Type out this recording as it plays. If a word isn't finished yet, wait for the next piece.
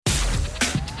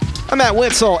I'm Matt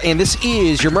Witzel, and this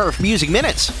is your Merf Music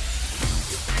Minutes.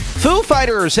 Foo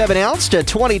Fighters have announced a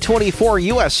 2024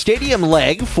 U.S. stadium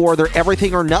leg for their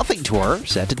Everything or Nothing tour,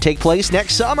 set to take place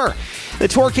next summer. The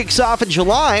tour kicks off in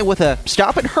July with a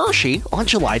stop in Hershey on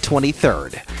July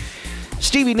 23rd.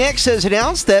 Stevie has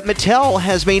announced that Mattel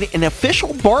has made an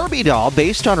official Barbie doll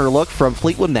based on her look from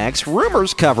Fleetwood Mac's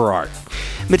Rumors cover art.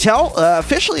 Mattel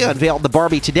officially unveiled the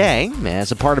Barbie today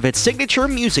as a part of its signature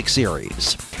music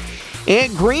series.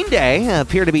 And Green Day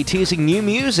appear to be teasing new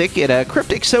music in a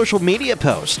cryptic social media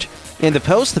post. In the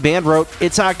post, the band wrote,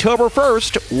 "It's October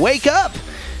 1st, wake up!"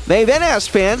 They then asked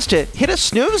fans to hit a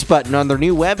snooze button on their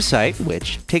new website,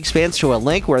 which takes fans to a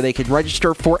link where they can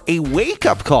register for a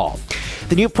wake-up call.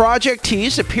 The new project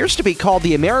tease appears to be called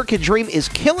The American Dream is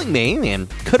Killing Me and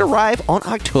could arrive on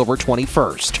October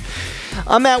 21st.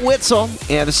 I'm Matt Witzel,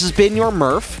 and this has been your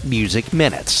Merf Music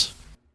Minutes.